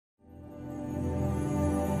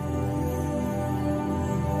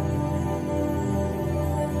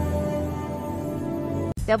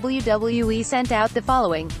WWE sent out the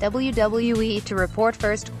following: WWE to report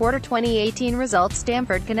first quarter 2018 results,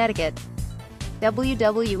 Stamford, Connecticut.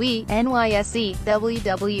 WWE, NYSE,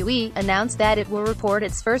 WWE, announced that it will report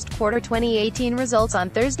its first quarter 2018 results on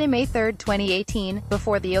Thursday, May 3, 2018,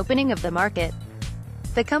 before the opening of the market.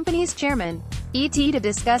 The company's chairman, E.T. to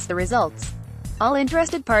discuss the results. All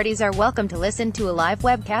interested parties are welcome to listen to a live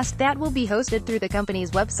webcast that will be hosted through the company's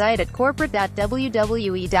website at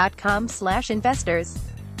corporate.wwe.com/investors.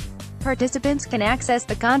 Participants can access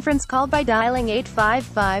the conference call by dialing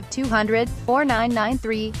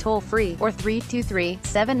 855-200-4993 toll-free, or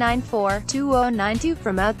 323-794-2092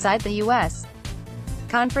 from outside the U.S.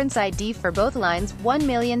 Conference ID for both lines,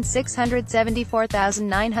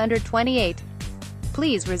 1,674,928.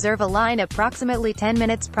 Please reserve a line approximately 10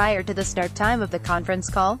 minutes prior to the start time of the conference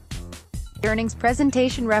call. The earnings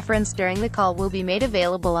presentation referenced during the call will be made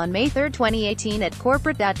available on May 3, 2018 at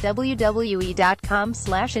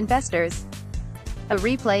corporate.wwe.com/investors. A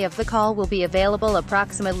replay of the call will be available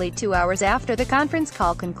approximately 2 hours after the conference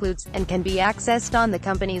call concludes, and can be accessed on the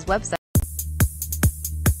company's website.